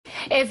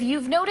If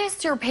you've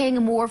noticed you're paying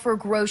more for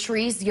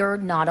groceries, you're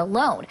not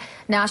alone.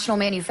 National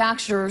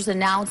manufacturers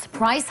announced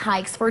price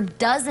hikes for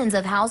dozens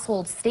of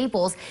household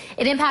staples.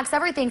 It impacts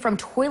everything from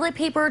toilet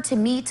paper to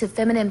meat to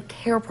feminine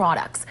care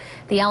products.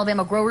 The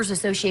Alabama Growers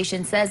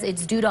Association says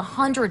it's due to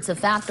hundreds of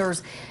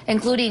factors,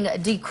 including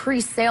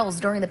decreased sales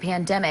during the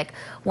pandemic.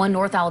 One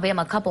North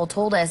Alabama couple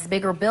told us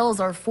bigger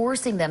bills are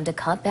forcing them to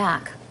cut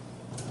back.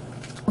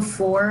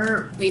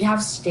 Before, we'd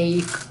have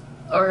steak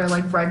or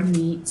like red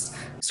meats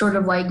sort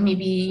of like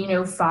maybe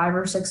 5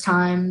 or 6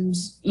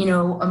 times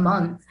a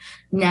month.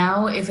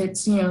 Now if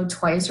it's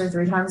twice or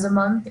 3 times a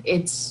month,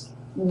 it's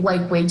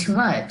like way too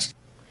much.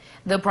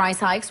 The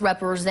price hikes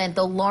represent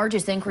the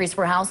largest increase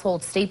for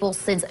household staples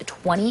since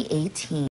 2018.